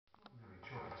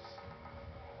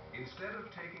Instead of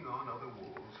taking on other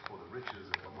wolves for the riches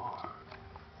of Lamar,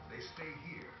 they stay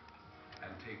here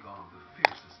and take on the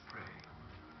fiercest prey.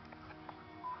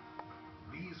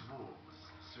 These wolves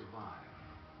survive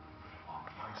on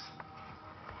bison.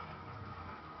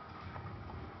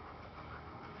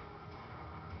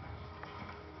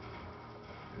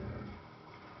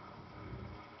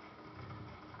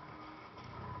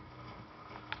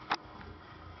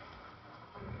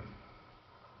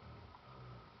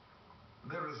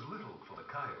 There is little for the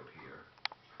coyote here.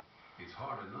 It's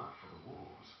hard enough for the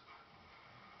wolves.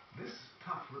 This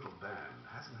tough little band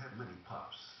hasn't had many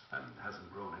pups and hasn't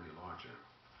grown any larger.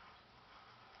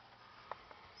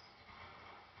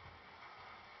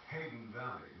 Hayden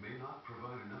Valley may not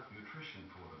provide enough nutrition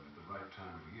for them at the right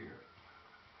time of year.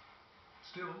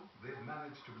 Still, they've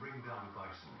managed to bring down a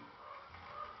bison.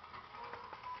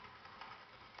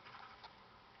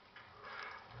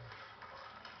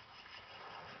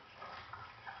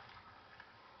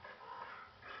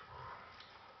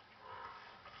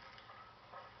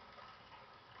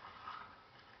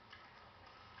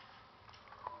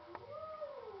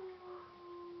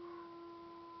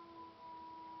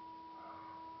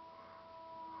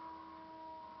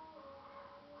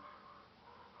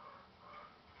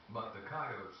 But the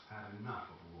coyote's had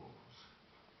enough of wolves.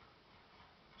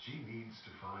 She needs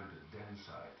to find a den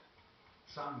site,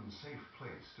 some safe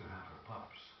place to have her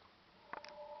pups.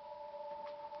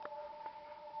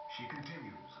 She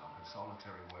continues on her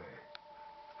solitary way,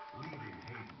 leaving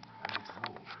Hayden and its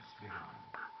wolves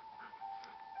behind.